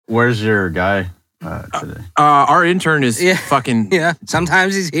Where's your guy today? Our intern is fucking. Yeah.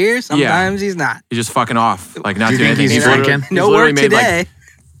 Sometimes he's here. Sometimes he's not. He's just fucking off. Like not Do you doing think anything. he's drinking? No work today.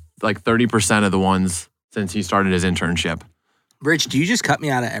 Like 30% of the ones since he started his internship. Rich, do you just cut me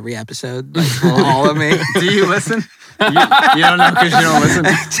out of every episode? Like, all of me? Do you listen? You don't know because you don't listen?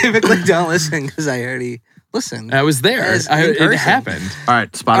 I typically don't listen because I already listened. I was there. It happened. All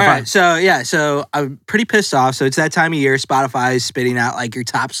right, Spotify. All right, so I'm pretty pissed off. So it's that time of year. Spotify is spitting out like your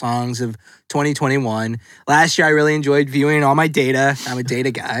top songs of 2021. Last year, I really enjoyed viewing all my data. I'm a data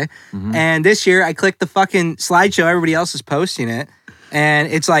guy. Mm-hmm. And this year, I clicked the fucking slideshow. Everybody else is posting it.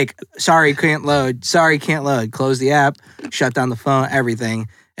 And it's like, sorry, can't load. Sorry, can't load. Close the app, shut down the phone, everything.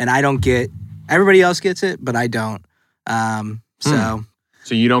 And I don't get, everybody else gets it, but I don't. So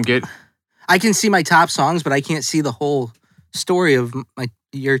you don't get... I can see my top songs, but I can't see the whole story of my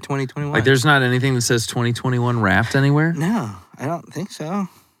year 2021. Like, there's not anything that says 2021 Wrapped anywhere? No, I don't think so.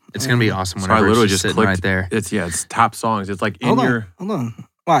 It's going to be awesome So whenever I literally it's just sitting clicked right there. It's top songs. It's like in Hold your... on.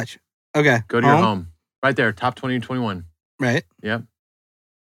 Watch. Okay. Go to your home. Right there, top 2021. Right. Yep.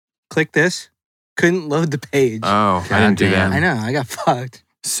 Click this. Couldn't load the page. Oh, I didn't do that. I know. I got fucked.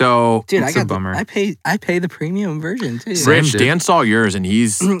 So, Dude, That's a bummer. I pay the premium version too. Rich, dude. Dan saw yours and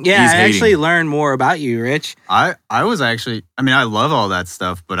he's Yeah, he's I hating. actually learned more about you, Rich. I was actually, I mean, I love all that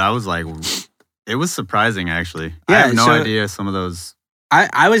stuff, but I was like, it was surprising actually. I Yeah, have no so- idea some of those.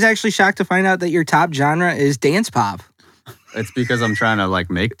 I was actually shocked to find out that your top genre is dance pop. It's because I'm trying to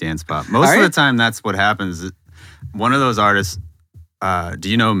like make dance pop. Most All of the right. time, that's what happens. One of those artists, do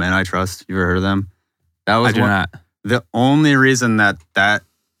you know Men I Trust? You ever heard of them? That was I do not. The only reason that,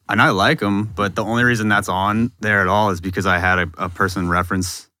 and I like them, but the only reason that's on there at all is because I had a person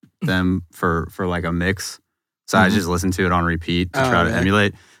reference them for like a mix. So I just listened to it on repeat to try to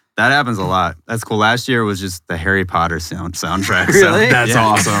emulate. That happens a lot. That's cool. Last year was just the Harry Potter soundtrack. Really? So That's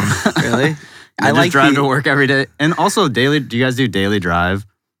awesome. Really? I just drive to work every day. And also do you guys do Daily Drive?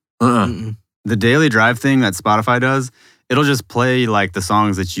 Mm-mm. The Daily Drive thing that Spotify does, it'll just play like the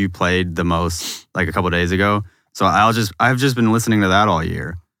songs that you played the most like a couple days ago. So I've just been listening to that all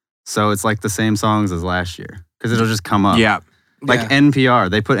year. So it's like the same songs as last year because it'll just come up. Yeah. Like Yeah. NPR,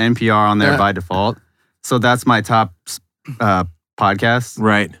 they put NPR on there by default. So that's my top podcast.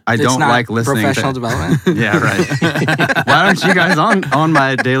 Right. I It's don't not like listening professional to development. Yeah, right. Why aren't you guys on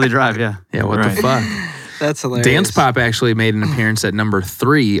my Daily Drive? Yeah. Yeah, what Right. the fuck? That's hilarious. Dance pop actually made an appearance at number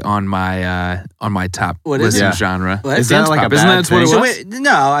 3 on my top What is listen it? genre. What? Is that Dance like a pop, isn't bad that what it thing? was? So wait,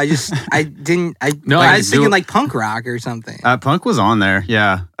 no, I didn't. No, I I was do thinking it. like punk rock or something. Punk was on there.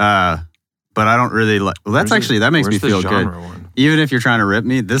 Yeah. But I don't really like. Well, that's Where's actually that makes me where's the feel good. genre one? Even if you're trying to rip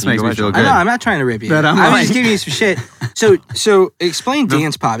me, this Can you makes go me back feel to- good. I know, I'm not trying to rip you. But I'm I was like- just giving you some shit. So explain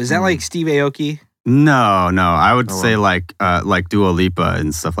dance pop. Is that like Steve Aoki, No, I would Oh, say like Dua Lipa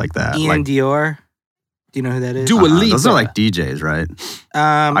and stuff like that. Ian Like Dior? Do you know who that is? Dua Lipa. those are like DJs, right?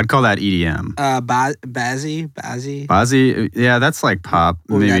 I'd call that EDM. Bazzi. Bazzi, yeah, that's like pop.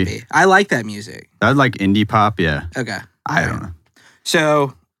 What would that Maybe be? I like that music. that's like indie pop. Yeah, Okay. I don't know.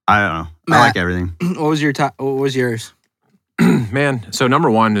 So I don't know. Matt. I like everything. what was your top? What was yours? Man, so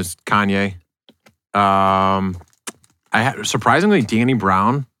number 1 is Kanye. I had surprisingly Danny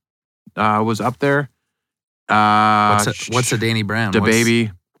Brown was up there. What's a Danny Brown? Da What's-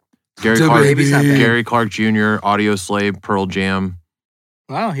 Baby, Gary Da Clark, Baby's not bad. Gary Clark Jr., Audio Slave, Pearl Jam,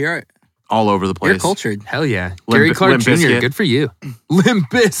 Wow, you're all over the place. cultured. Hell yeah. Limp- Gary Clark Limp Jr., Bizkit. good for you. Limp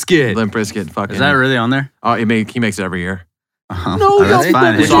Bizkit. Limp Bizkit, fucking. Is that really on there? Oh, he makes it every year. No, that's y'all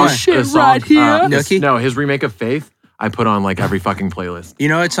fine. Which This one? shit right here. Nookie? No, his remake of Faith. I put on like every fucking playlist. You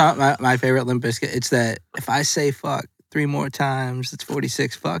know, it's not my favorite Limp Bizkit. It's that if I say fuck 3 more times, it's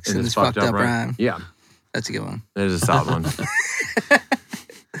 46 fucks It and is it's fucked up rhyme. Yeah, That's a good one. that is a solid one.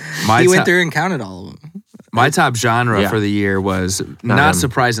 My He went top- through and counted all of them. My top genre Yeah. for the year was, Not not him.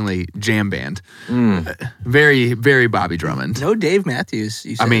 surprisingly, jam band. Mm. Very, very Bobby Drummond. No Dave Matthews.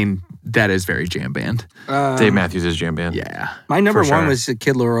 You said. I mean, that is very jam band. Dave Matthews is jam band. Yeah. my number for one sure. was the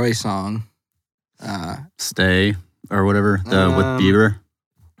Kid Laroi song. Stay or whatever with Um, Bieber.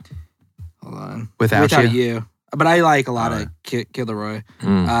 Hold on. Without You? But I like a lot Alright. of Kid Laroi.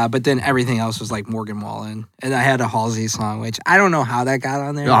 Mm. But then everything else was like Morgan Wallen. And I had a Halsey song, which I don't know how that got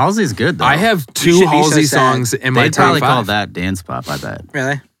on there. Halsey's good though. I have You 2 should be so Halsey sad. songs in my They'd top probably 5. call that dance pop. I bet.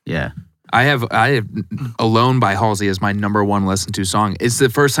 Really? Yeah. I have Alone by Halsey as my number 1 listened to song. It's the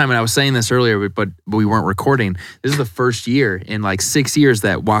first time, and I was saying this earlier, but we weren't recording. This is the first year in like 6 years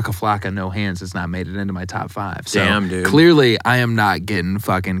that Waka Flocka No Hands has not made it into my top 5. So Damn, dude. clearly I am not getting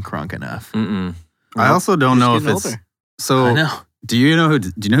fucking crunk enough. Mm-mm. I also don't know if getting it's older. so. I know. Do you know who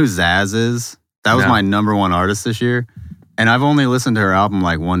Zaz is? That was No. my number 1 artist this year, And I've only listened to her album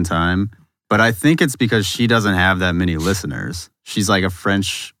like one time, but I think it's because she doesn't have that many listeners. She's like a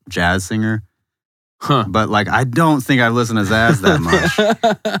French jazz singer. Huh. But like, I don't think I've listened to Zaz that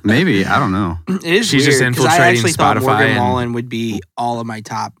much. Maybe, I don't know. It is She's just weird, 'cause I infiltrating actually thought Spotify Morgan and- Wallen would be all of my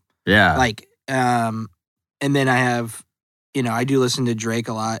top. Yeah. Like, and then I have, I do listen to Drake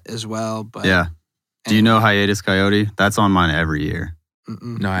a lot as well. But Yeah. Do you know Hiatus Coyote? That's on mine every year.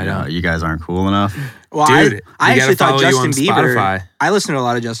 Mm-mm. No, I don't. You guys aren't cool enough. Well, Dude, I we gotta actually thought follow you on Justin Bieber. Spotify. I listen to a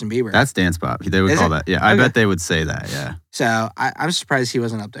lot of Justin Bieber. That's dance pop. They would Is call it? that. Yeah, I Okay. bet they would say that. Yeah. So I'm surprised he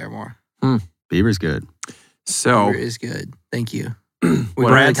wasn't up there more. Bieber's good. So Bieber is good. Thank you. We What going to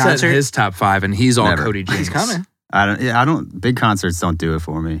Brad the said concert? his top 5, and he's all Never. Cody James. He's coming. I don't. Big concerts don't do it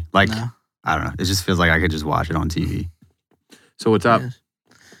for me. Like, No. I don't know. It just feels like I could just watch it on TV. what's up? Yes.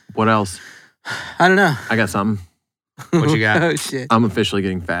 What else? I don't know. I got something. What you got? Oh shit. I'm officially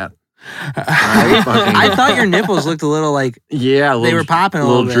getting fat. I thought your nipples looked a little like Yeah, they were popping a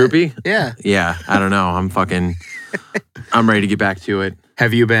little bit. droopy. Yeah. Yeah, I don't know. I'm ready to get back to it.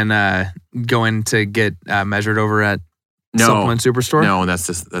 Have you been going to get measured over at No, Supplement Superstore? no, and that's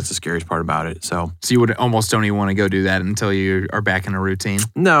the scariest part about it. So So you would almost don't even want to go do that until you are back in a routine?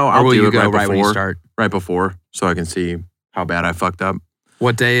 no, Or I'll will do you it go right when you before, start? right before, so I can see how bad I fucked up.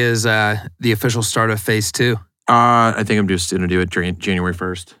 What day is the official start of phase 2? I think I'm just gonna do it January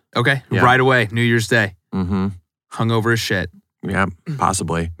 1st. Okay, Yeah. right away, New Year's Day. Mm-hmm. Hungover as shit. Yeah,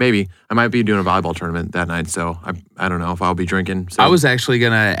 possibly, maybe. I might be doing a volleyball tournament that night, so I don't know if I'll be drinking. So I was actually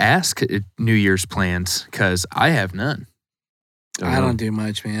going to ask New Year's plans because I have none. I don't do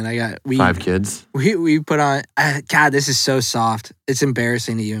much, man. I got 5 kids. We put on. God, this is so soft. It's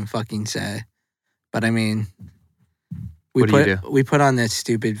embarrassing to even fucking say, but I mean, What do you we put on this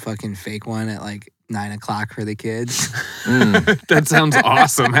stupid fucking fake one at like 9 o'clock for the kids. Mm, That sounds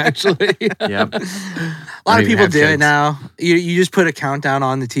awesome, actually. yep. A lot I of don't even people have do it kids. now. You just put a countdown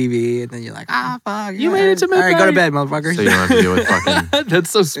on the TV, and then you're like, fuck, You made it to All right, go to midnight. bed, motherfuckers. So you don't have to deal with fucking That's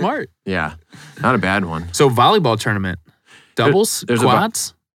so smart. yeah, not a bad one. So volleyball tournament, doubles, there's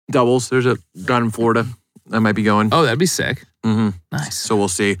quads. Doubles. There's a down in Florida. I might be going. Oh, that'd be sick. Mm-hmm. Nice. So we'll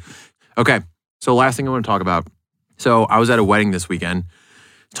see. Okay. So last thing I want to talk about. So I was at a wedding this weekend,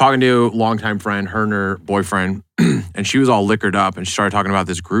 talking to a longtime friend, her and her boyfriend, and she was all liquored up, and she started talking about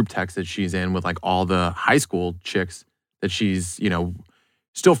this group text that she's in with like all the high school chicks that she's,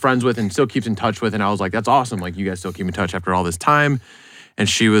 still friends with and still keeps in touch with. And I was like, that's awesome. Like, you guys still keep in touch after all this time. And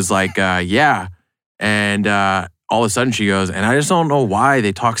she was like, yeah. And all of a sudden she goes, and I just don't know why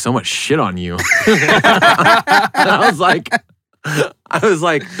they talk so much shit on you. And I was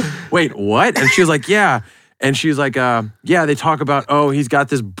like, wait, what? And she was like, yeah. And she was like, yeah, they talk about, oh, he's got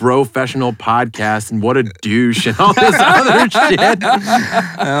this professional podcast and what a douche and all this other shit.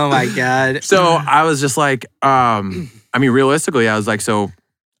 Oh my god. So I was just like, realistically, I was like, so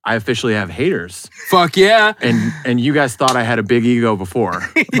I officially have haters. Fuck yeah. And you guys thought I had a big ego before.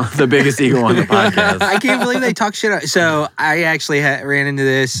 The biggest ego on the podcast. I can't believe they talk shit. So I actually ran into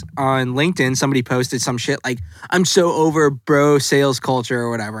this on LinkedIn. Somebody posted some shit like, I'm so over bro sales culture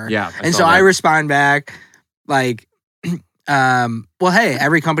or whatever. Yeah. And saw so I that. respond back like, well, hey,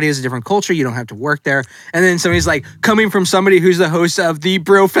 every company has a different culture. You don't have to work there. And then somebody's like, coming from somebody who's the host of the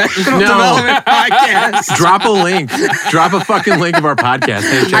Professional No. Development Podcast. Drop a link. Drop a fucking link of our podcast.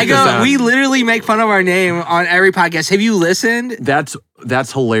 Hey, check I this out. go, we literally make fun of our name on every podcast. Have you listened? That's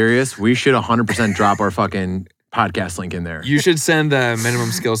hilarious. We should 100% drop our fucking podcast link in there. You should send the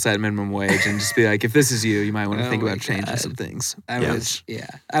minimum skill set, minimum wage, and just be like, if this is you might want to Oh think my about changing God. some things. I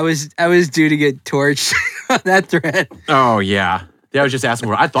Yeah. was due to get torched on that thread. Oh yeah. Yeah, I was just asking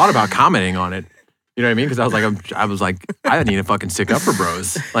for. I thought about commenting on it. You know what I mean? Because I was like, I need to fucking stick up for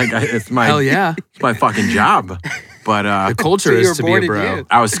bros. Like it's my Hell yeah. it's my fucking job. But The culture So you were is to be born a to bro. do.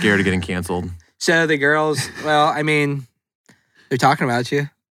 I was scared of getting canceled. So the girls, well, I mean, they're talking about you.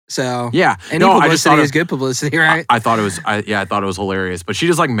 So Yeah. any no, I just publicity thought is good publicity, right? I thought it was. I thought it was hilarious. But she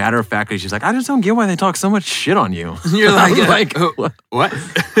just like matter of factly, she's like, I just don't get why they talk so much shit on you. You're I like, was like, "Oh, what?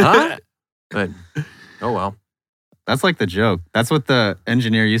 huh? But oh well. That's like the joke. That's what the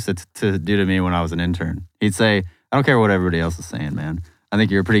engineer used to do to me when I was an intern. He'd say, I don't care what everybody else is saying, man. I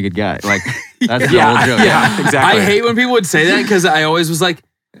think you're a pretty good guy. Like, that's the Yeah, whole joke. yeah, exactly. I hate when people would say that because I always was like,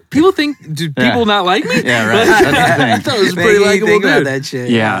 do people Yeah. not like me? Yeah, right. That's the I thing. thought it was a Making pretty you likable think about dude. that shit.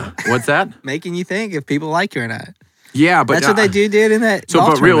 Yeah. What's that? Making you think if people like you or not. Yeah, but That's what they did in that. So,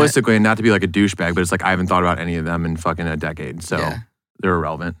 golf but tournament. realistically, and not to be like a douchebag, but it's like I haven't thought about any of them in fucking a decade, so Yeah. they're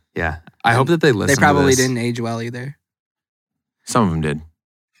irrelevant. Yeah. I hope that they listen They probably to this. didn't age well either. Some of them did.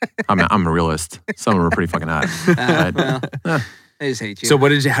 I'm a realist. Some of them are pretty fucking hot. Well, they just hate you. So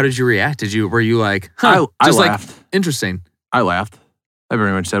how did you react? Were you like, huh, I just like, laughed. interesting. I laughed. I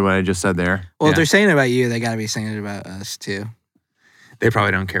very much said what I just said there. Well, if Yeah. they're saying it about you, they got to be saying it about us too. They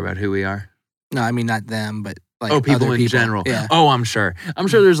probably don't care about who we are. No, I mean not them, but like People other in general. Yeah. Oh, I'm sure. I'm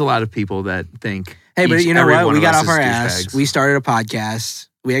sure there's a lot of people that think. Hey, but you know every what? one We of got us off our is ass. douchebags. We started a podcast.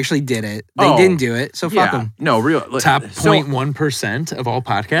 We actually did it. They Oh, didn't do it, so fuck Yeah. them. No, real. Top so- 0.1% of all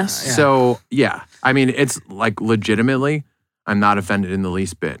podcasts. Yeah. So, yeah. I mean, it's like legitimately, I'm not offended in the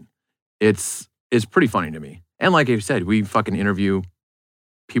least bit. It's pretty funny to me. And like I said, we fucking interview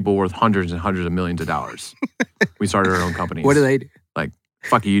people worth hundreds and hundreds of millions of dollars. We started our own companies. What do they do?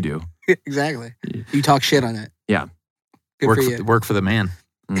 Fuck you do. Exactly. You talk shit on it. Yeah. Good Work for for, you. work for the man.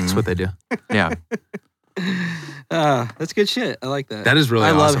 That's Mhm. what they do. Yeah. That's good shit. I like that. That is really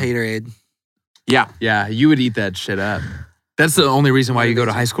I love awesome. Haterade. Yeah. Yeah, you would eat that shit up. That's the only reason why you go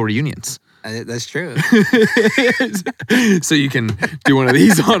to high school reunions. That's true. So you can do one of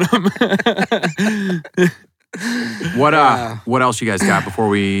these on them. What Yeah. what else you guys got before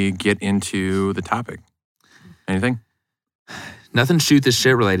we get into the topic? Anything? Nothing shoot this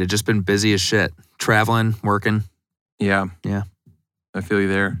shit related. Just been busy as shit. Traveling, working. Yeah. Yeah. I feel you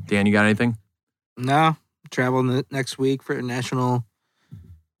there. Dan, you got anything? No, traveling next week for a national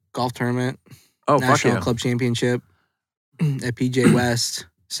golf tournament, Oh, fuck national yeah. club championship at PJ West.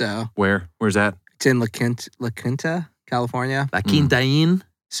 So Where? Where's that? it's in La Quinta, California. La Quintaín.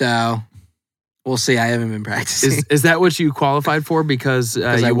 So we'll see. I haven't been practicing. Is that what you qualified for because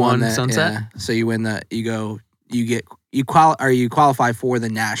 'Cause I you won that, Sunset? yeah. So you win you qualify for the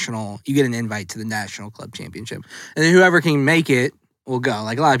national. You get an invite to the national club championship, and then whoever can make it will go.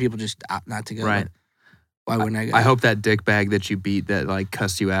 Like a lot of people just opt not to go. Right. but Why wouldn't I go? I hope that dickbag that you beat that like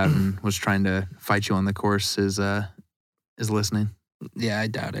cussed you out and was trying to fight you on the course is listening. Yeah, I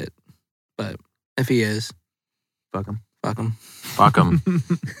doubt it. But if he is, Fuck him. fuck him. Fuck them.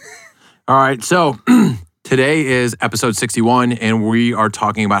 All right. So today is episode 61, and we are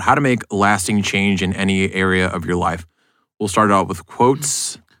talking about how to make lasting change in any area of your life. We'll start out with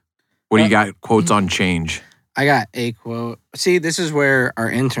quotes. What do you got? Quotes on change. I got a quote. See, this is where our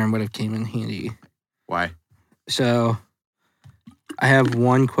intern would have came in handy. Why? So I have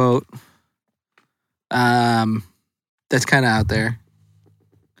one quote that's kind of out there.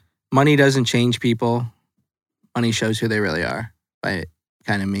 Money doesn't change people. Money shows who they really are. By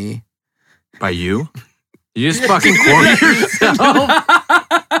kind of me. By you? You just fucking quote yourself.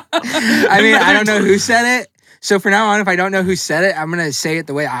 I mean, I don't know who said it. So for now on, if I don't know who said it, I'm going to say it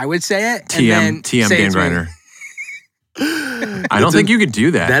the way I would say it. and then TM say Dan it's me. Griner. I don't think you could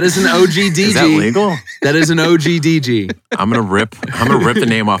do that. That is an OGDG. Is that legal? That is an OGDG. I'm gonna rip the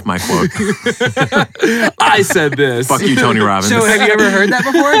name off my quote. I said this. Fuck you, Tony Robbins. So have you ever heard that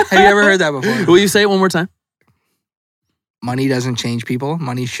before? Have you ever heard that before? Will you say it one more time? Money doesn't change people.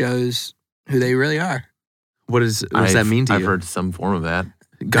 Money shows who they really are. What does that mean to I've you? heard some form of that.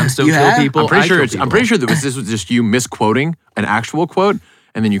 Guns don't You kill have? people. I'm pretty I sure. kill I'm pretty sure that this was just you misquoting an actual quote,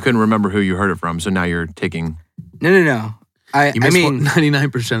 and then you couldn't remember who you heard it from. So now you're taking. No. I You miss mean,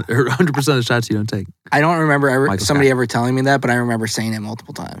 99% or 100% of the shots you don't take. I don't remember Michael somebody Scott. ever telling me that, but I remember saying it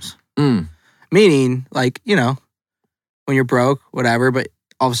multiple times. Mm. Meaning, like, you know, when you're broke, whatever, but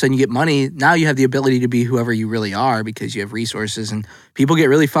all of a sudden you get money. Now you have the ability to be whoever you really are because you have resources, and people get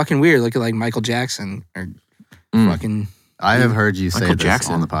really fucking weird. Look at like Michael Jackson or fucking. I have heard you say Michael this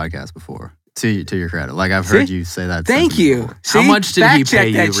Jackson. on the podcast before. To your credit, like I've heard See? you say that. Thank sentence you. before. See? How much did Fact he check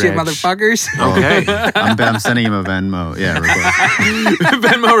pay that you, shit, Rich? motherfuckers. Okay. I'm sending him a Venmo. Yeah, request.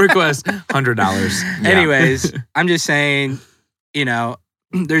 Venmo request, $100. Anyways, I'm just saying, you know,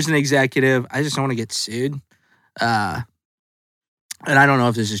 there's an executive. I just don't want to get sued. And I don't know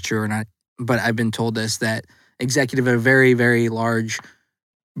if this is true or not, but I've been told this, that executive of a very, very large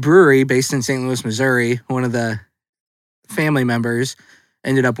brewery based in St. Louis, Missouri, one of the family members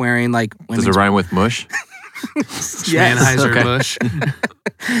ended up wearing like Does women's it rhyme with mush? Schmanheiser Okay. Bush.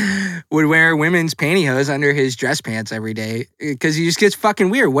 would wear women's pantyhose under his dress pants every day because he just gets fucking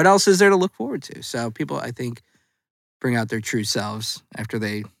weird. What else is there to look forward to? So people, I think, bring out their true selves after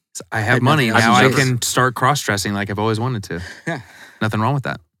they. I have Had money. nothing Now else I to do. can start cross-dressing like I've always wanted to. Yeah. Nothing wrong with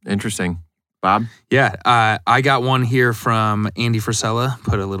that. Interesting. Bob? Yeah, I got one here from Andy Frisella.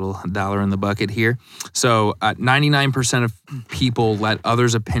 Put a little dollar in the bucket here. So 99% of people let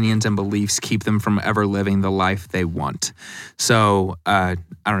others' opinions and beliefs keep them from ever living the life they want. So I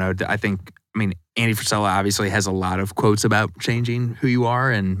don't know. I mean, Andy Frisella obviously has a lot of quotes about changing who you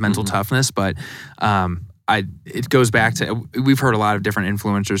are and mental toughness, but it goes back to, we've heard a lot of different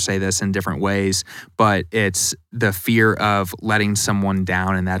influencers say this in different ways, but it's the fear of letting someone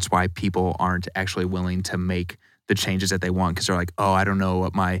down, and that's why people aren't actually willing to make the changes that they want because they're like, oh, I don't know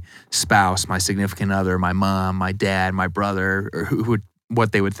what my spouse, my significant other, my mom, my dad, my brother, or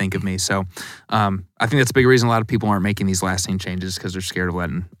what they would think of me. So I think that's a big reason a lot of people aren't making these lasting changes because they're scared of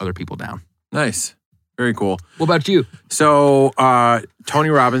letting other people down. Nice. Very cool. What about you? So, Tony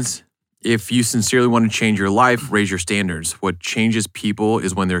Robbins, if you sincerely want to change your life, raise your standards. What changes people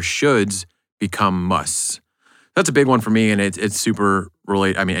is when their shoulds become musts. That's a big one for me, and it's super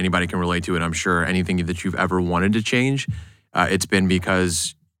relate. I mean, anybody can relate to it, I'm sure. Anything that you've ever wanted to change, it's been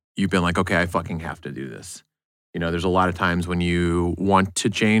because you've been like, okay, I fucking have to do this. You know, there's a lot of times when you want to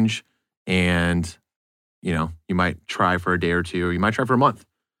change and, you know, you might try for a day or two, or you might try for a month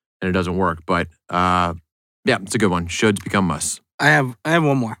and it doesn't work. But yeah, it's a good one. Shoulds become musts. I have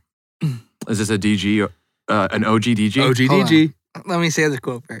one more. Is this a DG, an OG DG? OG DG. Let me say the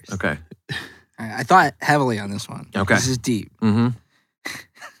quote first. Okay. All right, I thought heavily on this one. Okay. This is deep. Mm-hmm.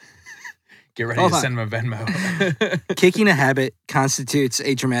 Get ready Hold to on. send him a Venmo. Kicking a habit constitutes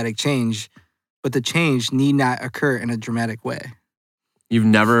a dramatic change, but the change need not occur in a dramatic way. You've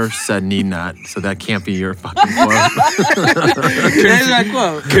never said need not, so that can't be your fucking quote. That is my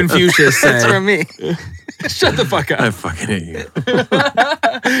quote. Confucius That's said. from me. Shut the fuck I up. fucking hate you.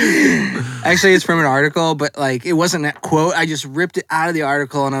 Actually, it's from an article, but like it wasn't that quote. I just ripped it out of the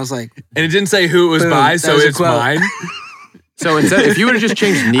article and I was like, And it didn't say who it was Boom, by, that so was a it's quote. mine. So instead, if you would have just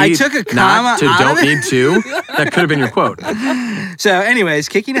changed need I took a comma not to out don't of it. need to, that could have been your quote. so anyways,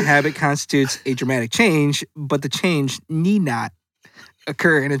 kicking a habit constitutes a dramatic change, but the change need not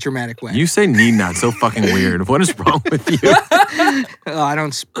occur in a dramatic way. You say need not so fucking weird. What is wrong with you? Oh, I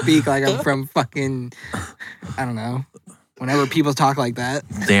don't speak like I'm from fucking, I don't know, whenever people talk like that.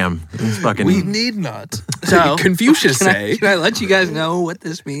 Damn. It's fucking. We need not. So, Confucius Can I, say. can I let you guys know what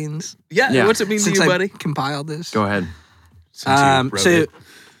this means? Yeah. What's it mean to Since you, I buddy? compiled this. Go ahead. Since you wrote So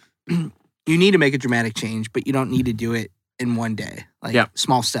it. you need to make a dramatic change, but you don't need to do it in one day. Like Yep.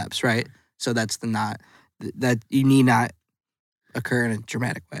 small steps, right? So that's the not that you need not occur in a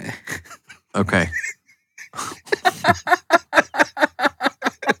dramatic way. Okay.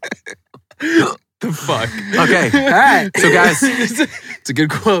 The fuck. Okay. All right. So guys, It's a good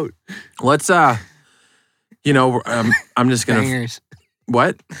quote. let's you know, I'm just gonna Bangers.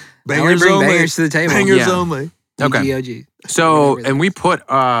 what? I only bring bangers to the table. Bangers Yeah. only. Okay. GGOG. So, Whatever and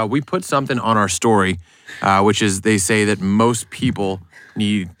we put something on our story, which is they say that most people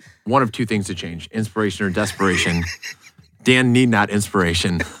need one of two things to change: inspiration or desperation. Dan need not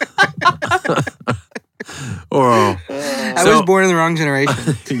inspiration. Or I was born in the wrong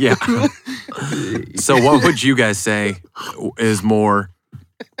generation. yeah. So what would you guys say is more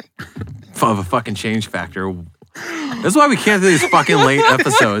of a fucking change factor? That's why we can't do these fucking late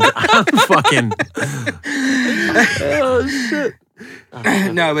episodes. I'm fucking. Oh, shit.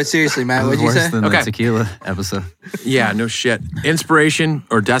 No, but seriously, Matt, what'd you Worse say? than Okay. the tequila episode. Yeah, no shit. Inspiration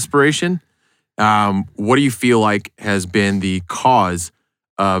or desperation? What do you feel like has been the cause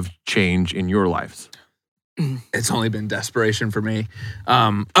of change in your lives? It's only been desperation for me.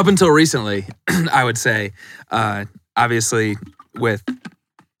 Up until recently, I would say, obviously, with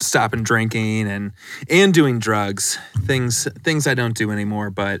stopping drinking and doing drugs, things I don't do anymore,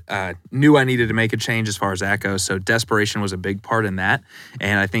 but knew I needed to make a change as far as that goes. So desperation was a big part in that.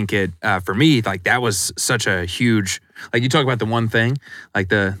 And I think it, for me, like that was such a huge, like you talk about the one thing, like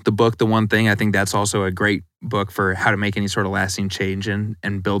the book, The One Thing, I think that's also a great book for how to make any sort of lasting change and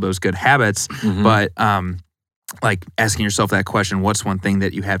build those good habits. Mhm. But like asking yourself that question, what's one thing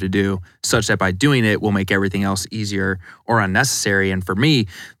that you have to do such that by doing it will make everything else easier or unnecessary? And for me,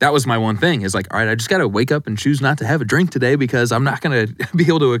 that was my one thing is like, all right, I just got to wake up and choose not to have a drink today because I'm not going to be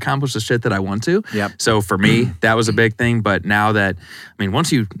able to accomplish the shit that I want to. Yep. So for me, that was a big thing. But now that, I mean,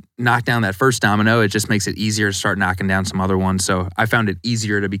 once you knock down that first domino, it just makes it easier to start knocking down some other ones. So I found it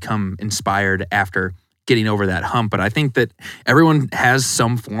easier to become inspired after getting over that hump. But I think that everyone has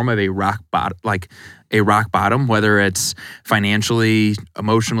some form of a rock bottom, whether it's financially,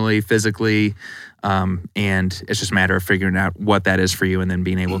 emotionally, physically, and it's just a matter of figuring out what that is for you and then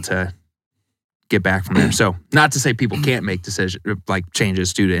being able to get back from there. So not to say people can't make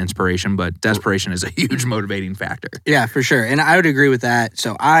changes due to inspiration, but desperation is a huge motivating factor. Yeah, for sure. And I would agree with that.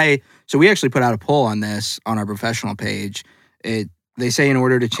 So we actually put out a poll on this on our professional page. They say in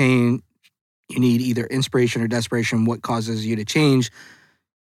order to change, you need either inspiration or desperation. What causes you to change?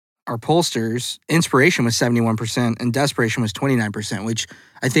 Our pollsters, inspiration was 71% and desperation was 29%, which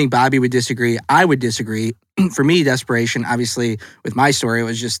I think Bobby would disagree. I would disagree. For me, desperation, obviously, with my story, it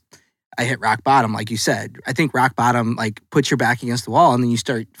was just I hit rock bottom, like you said. I think rock bottom, like, puts your back against the wall and then you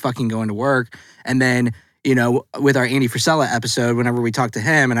start fucking going to work. And then you know, with our Andy Frisella episode, whenever we talked to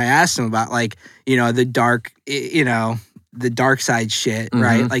him and I asked him about like, you know, the dark side shit,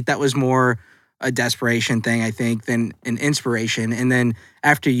 right? Like that was more a desperation thing, I think, than an inspiration. And then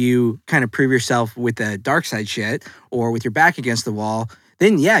after you kind of prove yourself with the dark side shit or with your back against the wall,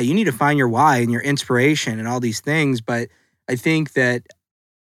 then yeah, you need to find your why and your inspiration and all these things. But I think that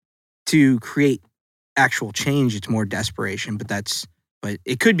to create actual change, it's more desperation, but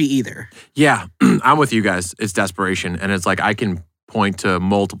it could be either. Yeah, I'm with you guys. It's desperation. And it's like, I can point to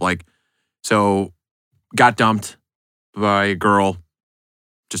multiple, like, so got dumped by a girl,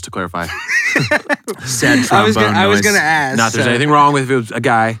 just to clarify. Sad trombone I was noise. gonna ask. Not there's anything wrong with if it was a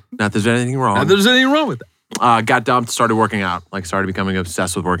guy. Not there's anything wrong. Not there's anything wrong with that. Got dumped, started working out. Like started becoming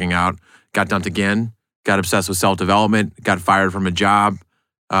obsessed with working out. Got dumped again. Got obsessed with self-development. Got fired from a job.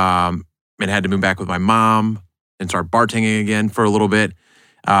 And had to move back with my mom and start bartending again for a little bit.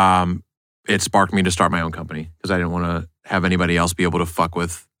 It sparked me to start my own company because I didn't want to have anybody else be able to fuck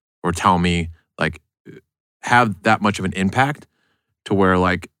with or tell me, like, have that much of an impact to where,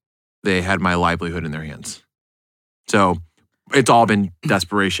 like, they had my livelihood in their hands. So it's all been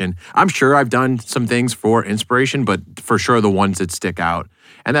desperation. I'm sure I've done some things for inspiration, but for sure the ones that stick out.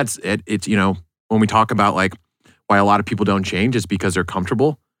 And that's it. It's, you know, when we talk about like why a lot of people don't change, it's because they're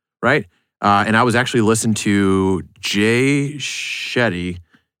comfortable, right? And I was actually listening to Jay Shetty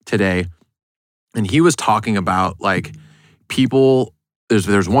today, and he was talking about like people,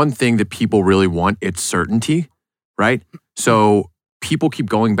 there's one thing that people really want, it's certainty, right? So people keep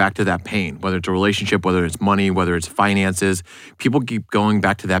going back to that pain, whether it's a relationship, whether it's money, whether it's finances. People keep going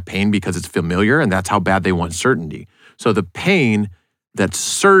back to that pain because it's familiar, and that's how bad they want certainty. So the pain that's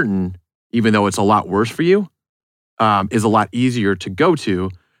certain, even though it's a lot worse for you, is a lot easier to go to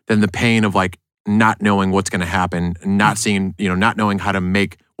than the pain of like not knowing what's going to happen, not seeing, you know, not knowing how to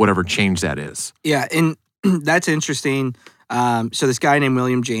make whatever change that is. Yeah, and that's interesting. So this guy named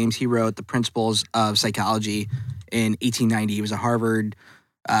William James, he wrote The Principles of Psychology in 1890. He was a Harvard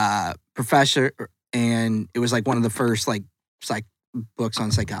professor, and it was like one of the first like books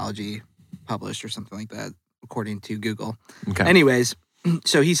on psychology published or something like that, according to Google. Okay. Anyways,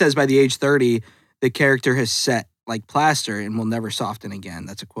 so he says by the age 30, the character has set like plaster and will never soften again.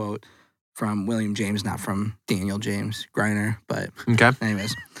 That's a quote from William James, not from Daniel James Greiner, but Okay.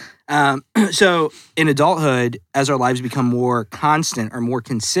 anyways. So in adulthood, as our lives become more constant or more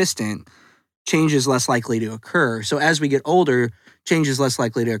consistent, change is less likely to occur. So as we get older, change is less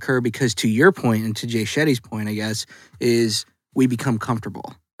likely to occur because, to your point and to Jay Shetty's point, I guess, is we become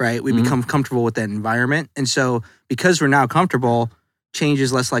comfortable, right? We become comfortable with that environment. And so because we're now comfortable, change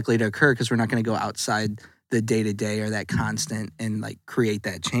is less likely to occur because we're not going to go outside the day-to-day or that constant and like create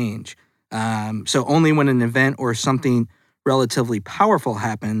that change. So only when an event or something relatively powerful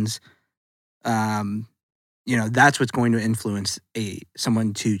happens, you know, that's what's going to influence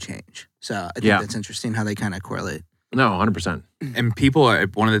someone to change. So I think that's interesting how they kind of correlate. No, 100%. And people are,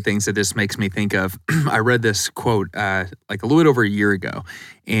 one of the things that this makes me think of, I read this quote like a little bit over a year ago,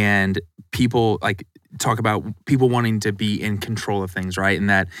 and people like talk about people wanting to be in control of things, right? And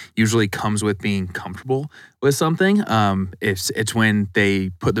that usually comes with being comfortable with something. It's when they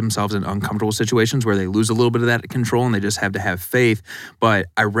put themselves in uncomfortable situations where they lose a little bit of that control and they just have to have faith. But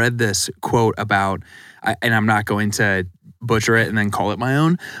I read this quote about, and I'm not going to butcher it and then call it my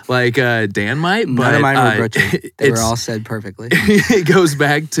own, like Dan might. But none of mine were butchered. They were all said perfectly. It goes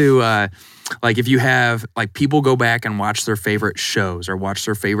back to like if you have like people go back and watch their favorite shows or watch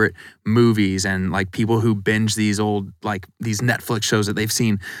their favorite movies, and like people who binge these old like these Netflix shows that they've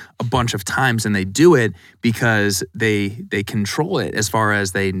seen a bunch of times, and they do it because they control it as far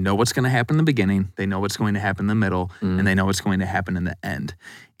as they know what's going to happen in the beginning, they know what's going to happen in the middle, and they know what's going to happen in the end.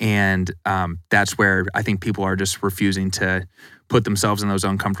 And that's where I think people are just refusing to put themselves in those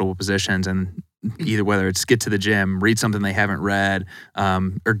uncomfortable positions, and either whether it's get to the gym, read something they haven't read,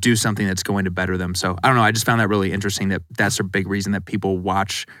 or do something that's going to better them. So I don't know. I just found that really interesting that that's a big reason that people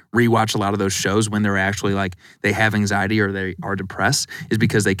rewatch a lot of those shows when they're actually like they have anxiety or they are depressed, is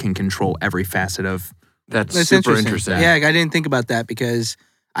because they can control every facet of. That's super interesting. Yeah, I didn't think about that because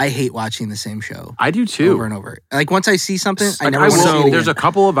I hate watching the same show. I do too. Over and over. Like once I see something, I Like, never want to see it again. There's a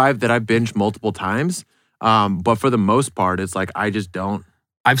couple of that I've binged multiple times, but for the most part, it's like I just don't.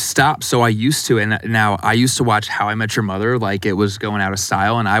 I've stopped. So I used to, and now I used to watch How I Met Your Mother like it was going out of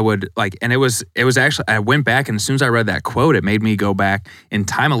style, and I would like, and it was actually, I went back, and as soon as I read that quote, it made me go back in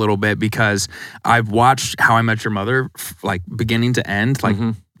time a little bit, because I've watched How I Met Your Mother like beginning to end, like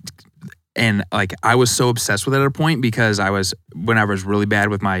And like I was so obsessed with it at a point because when I was really bad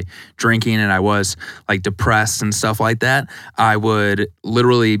with my drinking and I was like depressed and stuff like that, I would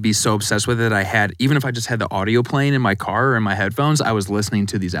literally be so obsessed with it. Even if I just had the audio playing in my car or in my headphones, I was listening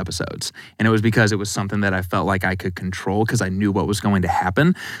to these episodes. And it was because it was something that I felt like I could control because I knew what was going to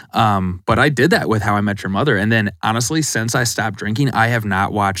happen. But I did that with How I Met Your Mother. And then honestly, since I stopped drinking, I've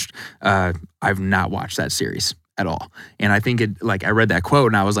not watched that series at all. And I think I read that quote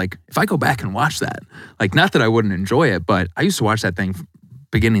and I was like, if I go back and watch that, like, not that I wouldn't enjoy it, but I used to watch that thing from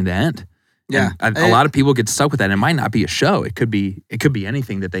beginning to end. Yeah. And a lot of people get stuck with that. It might not be a show. It could be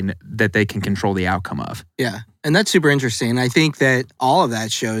anything that they can control the outcome of. Yeah. And that's super interesting. I think that all of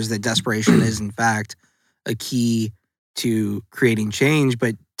that shows that desperation is in fact a key to creating change.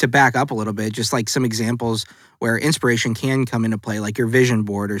 But to back up a little bit, just like some examples where inspiration can come into play, like your vision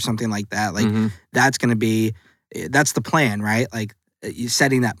board or something like that. Like that's the plan, right? Like you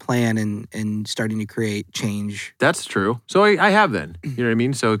setting that plan and starting to create change. That's true. So I have then. You know what I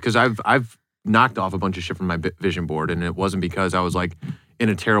mean? So because I've knocked off a bunch of shit from my vision board, and it wasn't because I was like in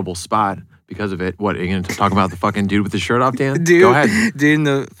a terrible spot because of it. What, are you going to talk about the fucking dude with the shirt off, Dan? Dude, go ahead. Dude in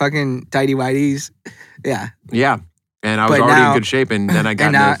the fucking tighty whities. Yeah. Yeah. And I was But already now- in good shape, and then I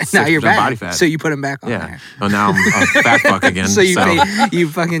got now you're back. body fat. So you put him back on yeah. there. Oh, now I'm a fat fuck again. So you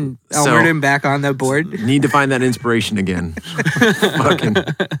fucking Elmered him back on the board. Need to find that inspiration again. Fucking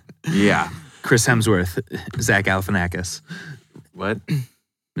yeah. Chris Hemsworth, Zach Galifianakis. What?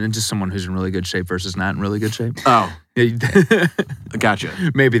 And just someone who's in really good shape versus not in really good shape. Oh,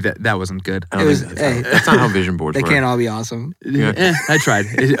 gotcha. Maybe that wasn't good. I don't It was- think hey. that's not how vision boards They work. can't all be awesome. Yeah. I tried.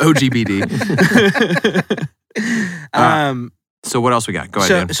 OGBD. So what else we got? Go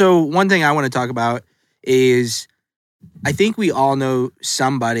ahead, Dan. So one thing I want to talk about is I think we all know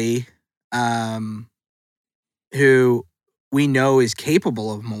somebody who we know is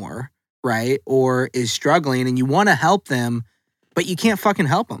capable of more, right? Or is struggling and you want to help them, but you can't fucking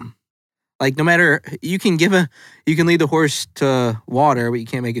help them. Like no matter, you can lead the horse to water, but you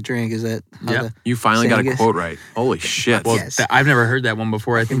can't make it drink. Is that how Yep. the- You finally got a Saying it. quote right. Holy shit. Well, Yes. I've never heard that one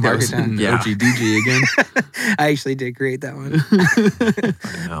before. I think that Mark was it down. in Yeah. OGDG again. I actually did create that one.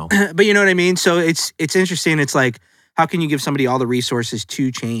 Fucking hell. But you know what I mean? So it's interesting. It's like, how can you give somebody all the resources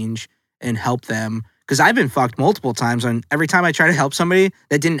to change and help them? Because I've been fucked multiple times on every time I try to help somebody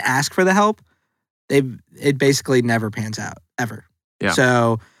that didn't ask for the help, it basically never pans out, ever. Yeah.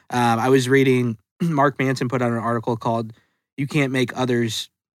 So I was reading, Mark Manson put out an article called You Can't Make Others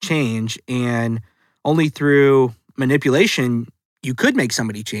Change. And only through manipulation, you could make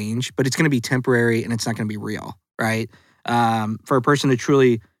somebody change, but it's going to be temporary and it's not going to be real, right? For a person to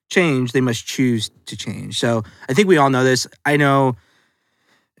truly change, they must choose to change. So I think we all know this. I know,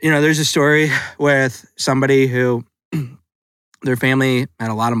 there's a story with somebody who their family had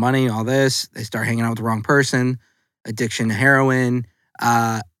a lot of money, all this. They start hanging out with the wrong person, addiction to heroin.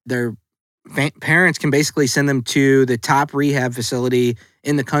 Their parents can basically send them to the top rehab facility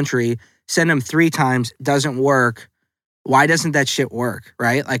in the country, send them 3 times, doesn't work. Why doesn't that shit work,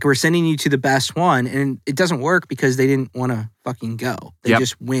 right? Like, we're sending you to the best one, and it doesn't work because they didn't want to fucking go. They Yep.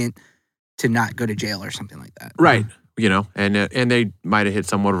 just went to not go to jail or something like that. Right. And they might have hit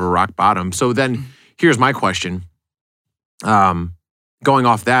somewhat of a rock bottom. So then here's my question. Going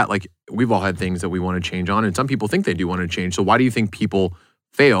off that, like, we've all had things that we want to change on, and some people think they do want to change. So why do you think people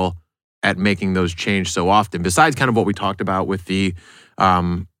fail at making those change so often? Besides kind of what we talked about with the,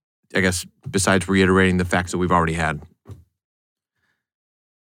 I guess, besides reiterating the facts that we've already had.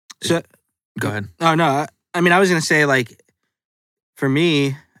 So, Go ahead. oh, no. I mean, I was going to say, like, for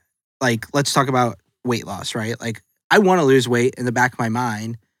me, like, let's talk about weight loss, right? Like, I want to lose weight in the back of my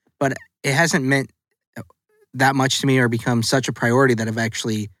mind, but it hasn't meant that much to me or become such a priority that I've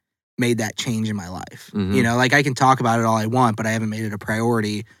actually made that change in my life. Mhm. Like, I can talk about it all I want, but I haven't made it a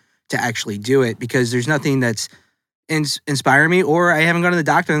priority to actually do it because there's nothing that's inspiring me, or I haven't gone to the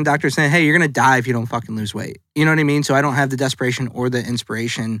doctor and the doctor's saying, hey, you're going to die if you don't fucking lose weight. You know what I mean? So I don't have the desperation or the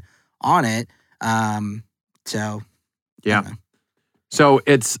inspiration on it. So Yeah. So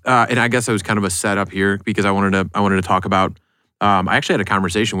it's, and I guess it was kind of a setup here because I wanted to talk about. I actually had a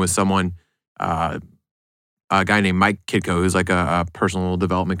conversation with someone, a guy named Mike Kitko, who's like a personal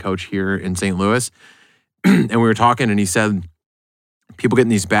development coach here in St. Louis, and we were talking, and he said people get in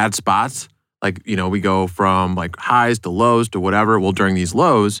these bad spots. Like, we go from like highs to lows to whatever. Well, during these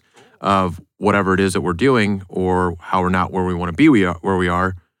lows of whatever it is that we're doing, or how we're not where we want to be, or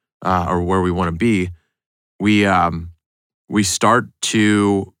where we want to be, we start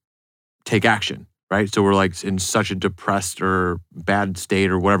to take action, right? So we're like in such a depressed or bad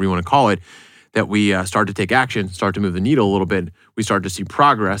state or whatever you want to call it, that we start to take action, start to move the needle a little bit. We start to see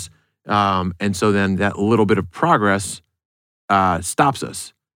progress. And so then that little bit of progress stops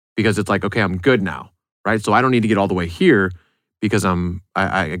us because it's like, okay, I'm good now, right? So I don't need to get all the way here because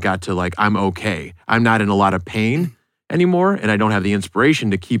I got to like, I'm okay. I'm not in a lot of pain anymore, and I don't have the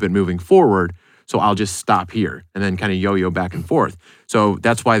inspiration to keep it moving forward. So I'll just stop here and then kind of yo-yo back and forth. So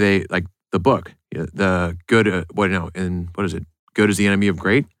that's why they like the book, the good, what is it? Good is the enemy of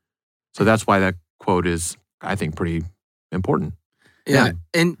great. So that's why that quote is, I think, pretty important. Yeah.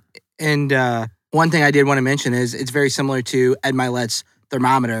 And one thing I did want to mention is it's very similar to Ed Milet's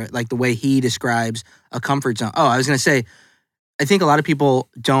thermometer, like the way he describes a comfort zone. Oh, I was going to say, I think a lot of people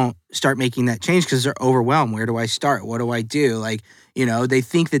don't start making that change because they're overwhelmed. Where do I start? What do I do? Like, they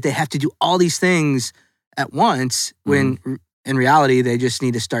think that they have to do all these things at once when in reality, they just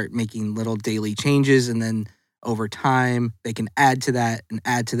need to start making little daily changes. And then over time, they can add to that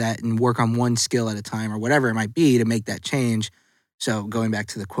and work on one skill at a time or whatever it might be to make that change. So going back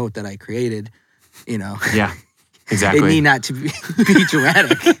to the quote that I created, Yeah, exactly. it need not to be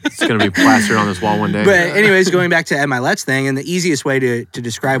dramatic. It's going to be plastered on this wall one day. But anyways, going back to Ed Milet's thing, and the easiest way to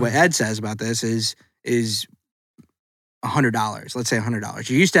describe what Ed says about this is $100. Let's say $100.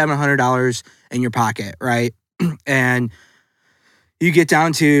 You used to have $100 in your pocket, right? And you get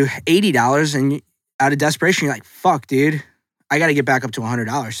down to $80 and out of desperation, you're like, fuck, dude, I got to get back up to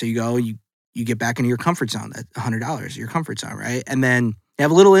 $100. So you go, you get back into your comfort zone, that $100, your comfort zone, right? And then you have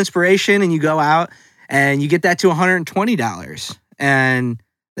a little inspiration and you go out and you get that to $120. And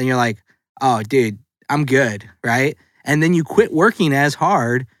then you're like, oh, dude, I'm good, right? And then you quit working as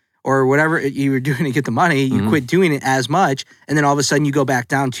hard or whatever you were doing to get the money, you quit doing it as much, and then all of a sudden you go back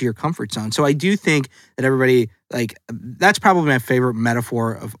down to your comfort zone. So I do think that everybody, like, that's probably my favorite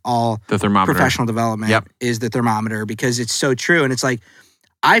metaphor of all the thermometer. Professional development is the thermometer, because it's so true. And it's like,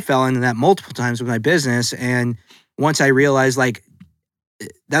 I fell into that multiple times with my business. And once I realized, like,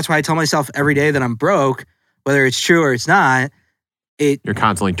 that's why I tell myself every day that I'm broke, whether it's true or it's not. You're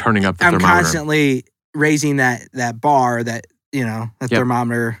constantly turning up the thermometer. I'm constantly raising that bar, that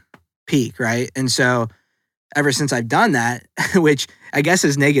thermometer peak, right? And so ever since I've done that, which I guess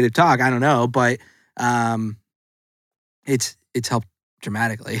is negative talk, I don't know, but it's helped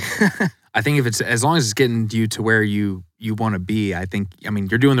dramatically. I think if it's, as long as it's getting you to where you want to be,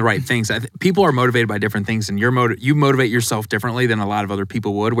 you're doing the right things. People are motivated by different things, and you motivate yourself differently than a lot of other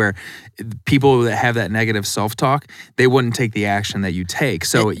people would, where people that have that negative self-talk, they wouldn't take the action that you take.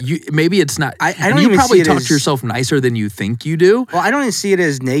 So maybe it's not, I don't you even probably see it talk as, to yourself nicer than you think you do. Well, I don't even see it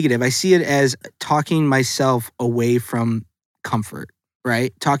as negative. I see it as talking myself away from comfort,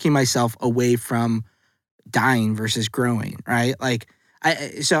 right? Talking myself away from dying versus growing, right? Like,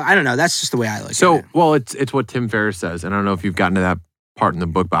 so I don't know. That's just the way I look at it. So, well, it's what Tim Ferriss says, and I don't know if you've gotten to that part in the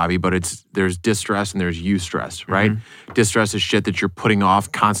book, Bobby, but there's distress and there's eustress, right? Distress is shit that you're putting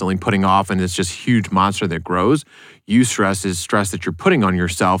off, constantly putting off, and it's just huge monster that grows. Eustress is stress that you're putting on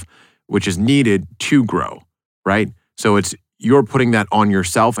yourself, which is needed to grow, right? So you're putting that on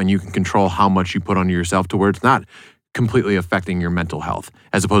yourself, and you can control how much you put on yourself to where it's not completely affecting your mental health,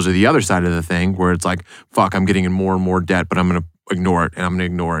 as opposed to the other side of the thing where it's like, fuck, I'm getting in more and more debt, but I'm going to ignore it, and I'm going to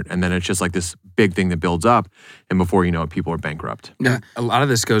ignore it. And then it's just like this big thing that builds up, and before you know it, people are bankrupt. Yeah. A lot of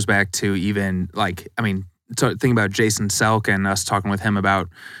this goes back to even think about Jason Selk and us talking with him about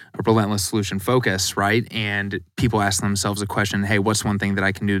a relentless solution focus, right? And people ask themselves a question, hey, what's one thing that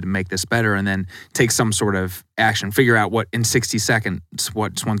I can do to make this better? And then take some sort of action, figure out what in 60 seconds,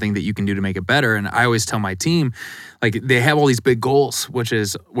 what's one thing that you can do to make it better. And I always tell my team, like, they have all these big goals, which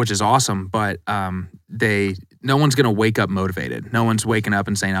is awesome, but no one's going to wake up motivated. No one's waking up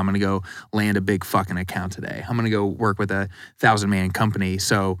and saying, I'm going to go land a big fucking account today. I'm going to go work with a 1,000-man company.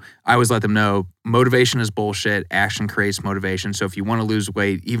 So I always let them know motivation is bullshit. Action creates motivation. So if you want to lose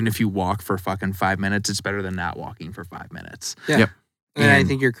weight, even if you walk for fucking 5 minutes, it's better than not walking for 5 minutes. Yeah. Yep. And I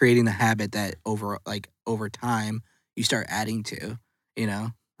think you're creating the habit that over time you start adding to,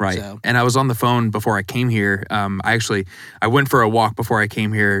 Right. So. And I was on the phone before I came here. I went for a walk before I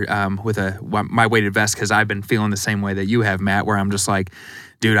came here with my weighted vest, because I've been feeling the same way that you have, Matt, where I'm just like,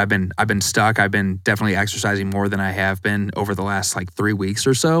 dude, I've been stuck. I've been definitely exercising more than I have been over the last 3 weeks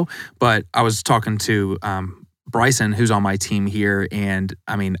or so. But I was talking to Bryson, who's on my team here, and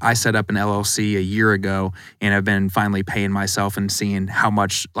I set up an LLC a year ago, and I've been finally paying myself and seeing how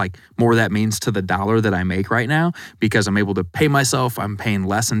much more that means to the dollar that I make right now, because I'm able to pay myself. I'm paying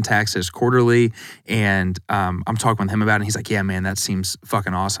less in taxes quarterly, and I'm talking with him about it, and he's like, yeah, man, that seems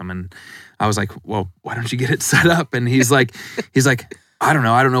fucking awesome. And I was like, well, why don't you get it set up? And he's like, I don't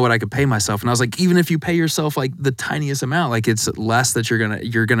know what I could pay myself. And I was like, even if you pay yourself like the tiniest amount, like it's less that you're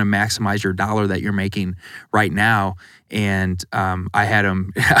gonna maximize your dollar that you're making right now. And I had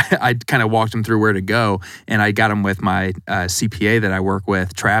him, I kind of walked him through where to go, and I got him with my CPA that I work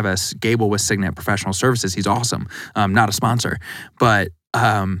with, Travis Gable with Signet Professional Services. He's awesome, not a sponsor, but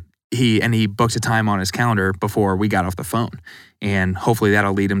he booked a time on his calendar before we got off the phone. And hopefully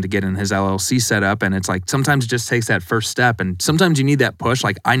that'll lead him to getting his LLC set up. And it's like, sometimes it just takes that first step. And sometimes you need that push.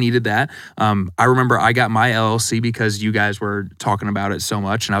 Like I needed that. I remember I got my LLC because you guys were talking about it so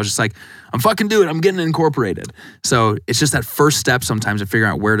much. And I was just like, I'm fucking doing it. I'm getting it incorporated. So it's just that first step sometimes of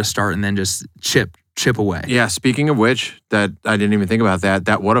figuring out where to start and then just chip away. Yeah, speaking of which, that I didn't even think about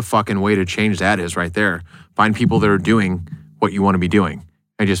that what a fucking way to change that is right there. Find people that are doing what you want to be doing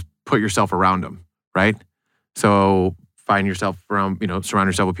and just put yourself around them, right? So find yourself surround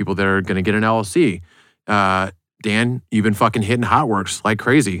yourself with people that are going to get an LLC. Dan, you've been fucking hitting HotWorks like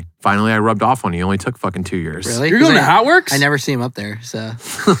crazy. Finally, I rubbed off on you. It only took fucking 2 years. Really? You're going to HotWorks? I never see him up there, so.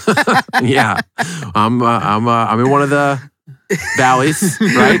 Yeah. I'm in one of the valleys,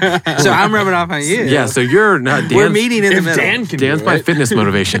 right? So I'm rubbing off on you. Yeah, so you're not Dan. We're meeting in the If middle. Dan can Dan's do my it. fitness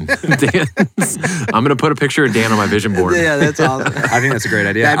motivation. I'm gonna put a picture of Dan on my vision board. Yeah, that's awesome. I think that's a great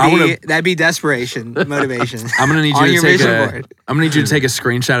idea. That'd be desperation, motivation. I'm gonna need on you your to take vision a. board. I'm gonna need you to take a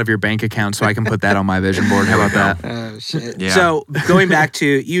screenshot of your bank account so I can put that on my vision board. How about that? Oh shit. Yeah. So going back to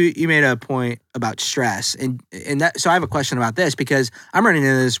you made a point about stress, and that. So I have a question about this because I'm running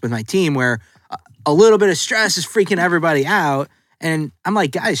into this with my team where a little bit of stress is freaking everybody out, and I'm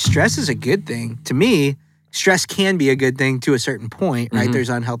like, guys, stress is a good thing. To me, stress can be a good thing to a certain point, right? Mhm. There's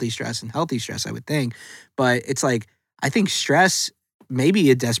unhealthy stress and healthy stress, I would think, but it's like I think stress may be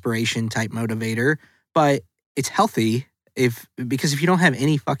a desperation type motivator, but it's healthy. Because if you don't have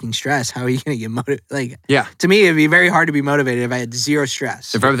any fucking stress, how are you gonna get motivated? Like, Yeah. to me, it'd be very hard to be motivated if I had zero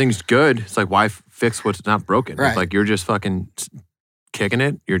stress. If everything's good, it's like, why fix what's not broken? Right. It's like you're just fucking kicking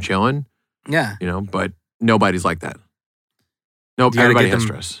it, you're chilling, Yeah, but nobody's like that. Nope, You gotta everybody get has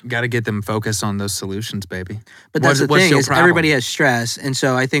them- stress. Got to get them focused on those solutions, baby. but that's the What's thing your is problem? everybody has stress, and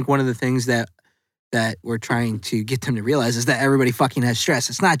so I think one of the things that we're trying to get them to realize is that everybody fucking has stress.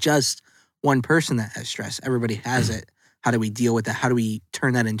 It's not just one person that has stress. Everybody has it. How do we deal with that? How do we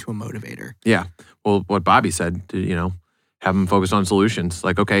turn that into a motivator? Yeah. Well, what Bobby said, have them focus on solutions.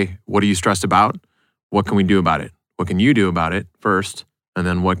 Like, okay, what are you stressed about? What can we do about it? What can you do about it first? And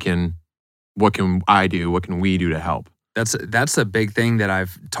then what can I do? What can we do to help? That's a big thing that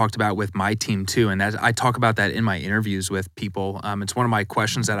I've talked about with my team too, and I talk about that in my interviews with people. It's one of my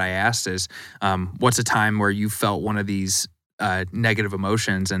questions that I asked is, what's a time where you felt one of these negative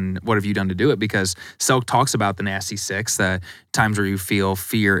emotions, and what have you done to do it? Because Selk talks about the nasty six, the times where you feel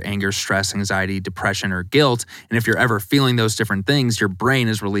fear, anger, stress, anxiety, depression, or guilt. And if you're ever feeling those different things, your brain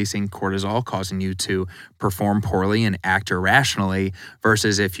is releasing cortisol, causing you to perform poorly and act irrationally.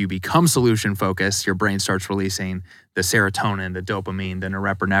 Versus if you become solution focused, your brain starts releasing the serotonin, the dopamine, the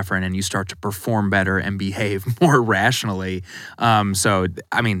norepinephrine, and you start to perform better and behave more rationally. So,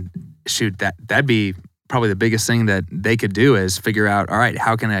 I mean, shoot, that'd be probably the biggest thing that they could do is figure out, all right,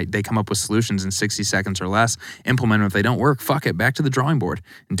 how can they come up with solutions in 60 seconds or less, implement them. If they don't work, fuck it, back to the drawing board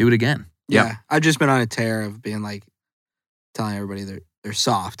and do it again. Yep. Yeah, I've just been on a tear of being like telling everybody they're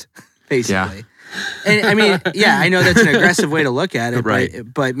soft, basically. And I mean, yeah, I know that's an aggressive way to look at it, Right.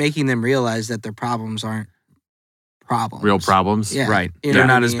 but making them realize that their problems aren't problems. Real problems. Yeah. Right. You know They're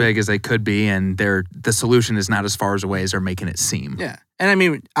what I not as mean? big as they could be, and the solution is not as far as away as they're making it seem. Yeah. And I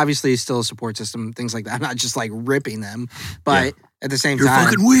mean, obviously, it's still a support system, things like that. I'm not just like ripping them, but at the same You're time,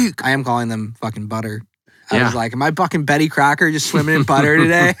 fucking weak. I am calling them fucking butter. I Yeah. was like, am I fucking Betty Crocker just swimming in butter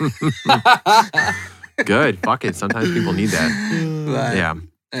today? Good. Fuck it. Sometimes people need that. But Yeah.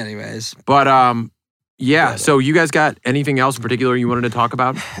 anyways, But yeah. So you guys got anything else in particular you wanted to talk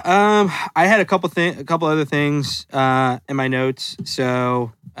about? I had a couple other things in my notes.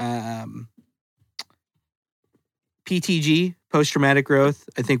 So, PTG, post traumatic growth.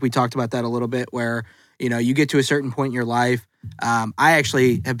 I think we talked about that a little bit. Where you get to a certain point in your life. I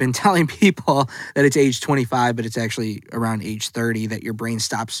actually have been telling people that it's age 25, but it's actually around age 30 that your brain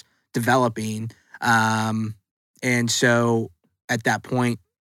stops developing. And so at that point,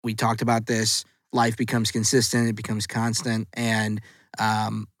 we talked about this. Life becomes consistent, it becomes constant, and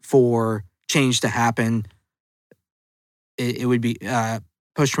for change to happen, it would be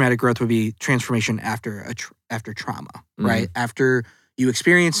post-traumatic growth would be transformation after trauma, right? After you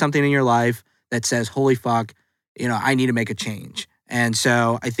experience something in your life that says, "Holy fuck, I need to make a change." And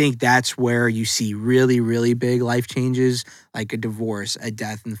so I think that's where you see really, really big life changes, like a divorce, a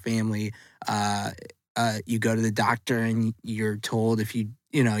death in the family, you go to the doctor and you're told if you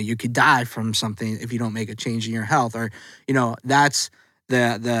could die from something if you don't make a change in your health, or that's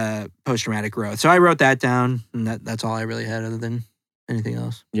the post-traumatic growth. So I wrote that down, and that's all I really had other than anything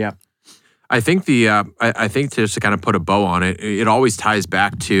else. Yeah. I think I think just to kind of put a bow on it, it always ties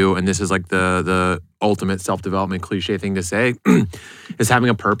back to, and this is like the ultimate self-development cliche thing to say, is having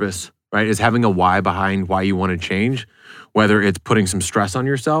a purpose, right? Is having a why behind why you want to change, whether it's putting some stress on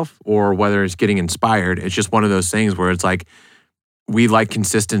yourself or whether it's getting inspired. It's just one of those things where it's like, we like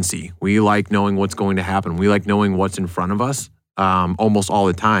consistency. We like knowing what's going to happen. We like knowing what's in front of us almost all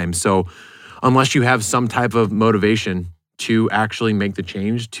the time. So unless you have some type of motivation to actually make the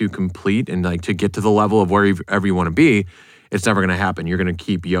change, to complete and like to get to the level of wherever you want to be, it's never going to happen. You're going to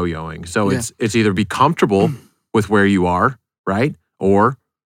keep yo-yoing. So it's either be comfortable with where you are, right? Or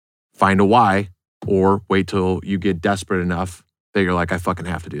find a why, or wait till you get desperate enough that you're like, I fucking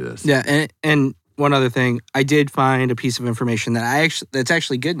have to do this. Yeah, and one other thing, I did find a piece of information that's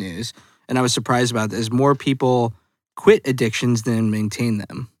actually good news, and I was surprised about this. More people quit addictions than maintain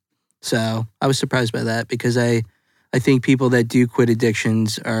them. So I was surprised by that, because I think people that do quit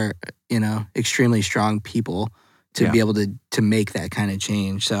addictions are, extremely strong people to be able to make that kind of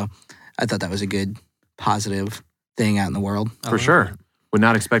change. So I thought that was a good, positive thing out in the world. For sure. Would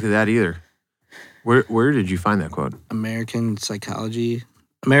not expect that either. Where did you find that quote? American Psychology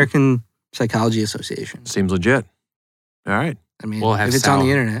Association. Seems legit. All right. I mean, We'll have if it's Sal. on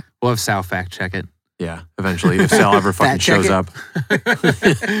the internet. We'll have Sal fact check it. Yeah, eventually, if Sal ever fucking check shows it. up.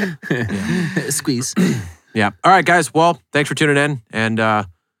 Squeeze. Yeah. All right, guys. Well, thanks for tuning in, and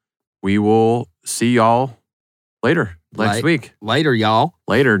we will see y'all later next week. Later, y'all.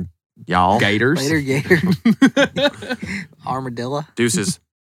 Later, y'all. Gators. Later, Gator. Armadillo. Deuces.